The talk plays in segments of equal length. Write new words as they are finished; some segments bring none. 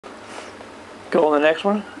Go on the next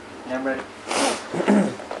one. Yeah, I'm ready.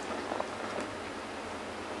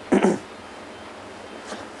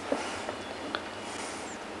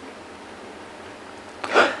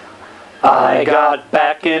 I got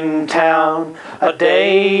back in town a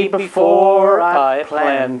day before I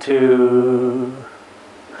planned to.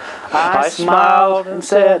 I smiled and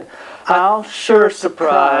said, I'll sure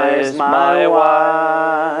surprise my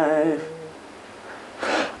wife.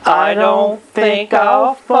 I don't think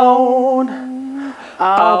I'll phone,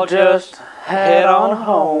 I'll just head on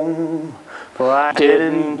home. For I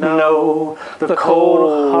didn't know the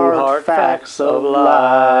cold hard facts of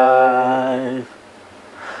life.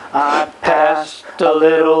 I passed a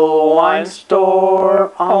little wine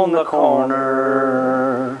store on the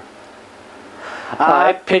corner.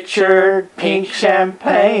 I pictured pink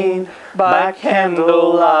champagne by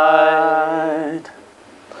candlelight.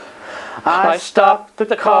 I stopped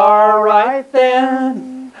the car right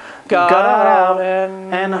then, got out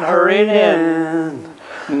and hurried in.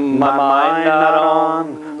 My mind not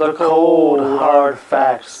on the cold hard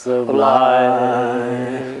facts of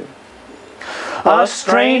life. A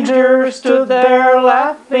stranger stood there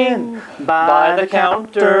laughing by the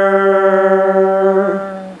counter.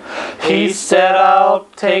 He said, I'll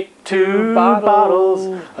take 2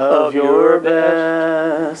 bottles of your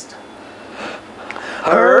best.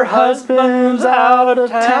 Her husband's out of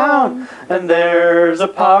town and there's a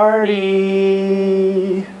party.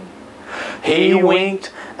 He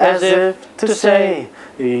winked as if to say,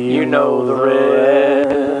 you know the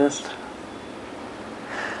rest.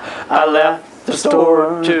 I left the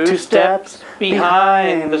store 2 steps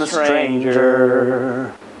behind the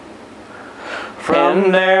stranger.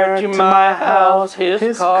 From there to my house,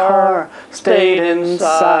 his car stayed in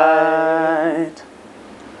sight.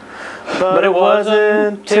 But it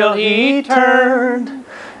wasn't till he turned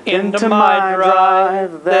into my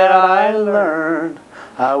drive that I learned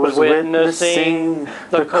I was witnessing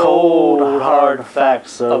the cold hard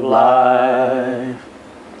facts of life.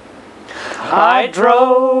 I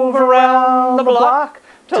drove around the block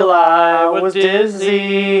till I was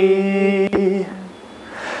dizzy.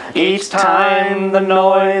 Each time the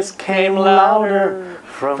noise came louder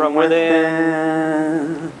from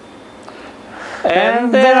within.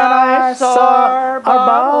 And then I saw our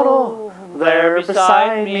bottle there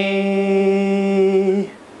beside me.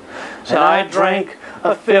 And I drank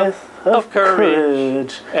a 5th of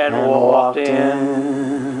courage and walked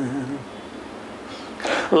in.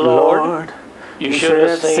 Lord, you should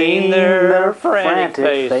have seen their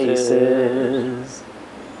frantic faces.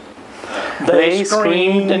 They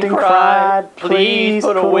screamed and cried, please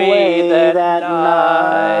put away that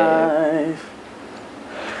knife.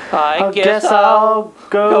 I guess I'll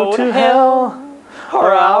go to hell,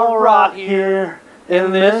 or I'll rot here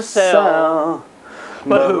in this cell.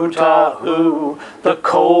 But who taught who the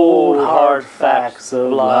cold hard facts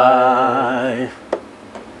of life?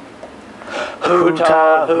 Who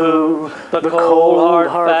taught who the cold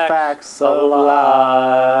hard facts of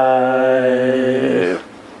life?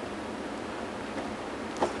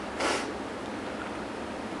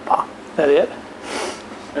 That it?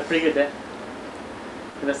 That's pretty good, Dad.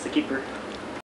 And that's the keeper.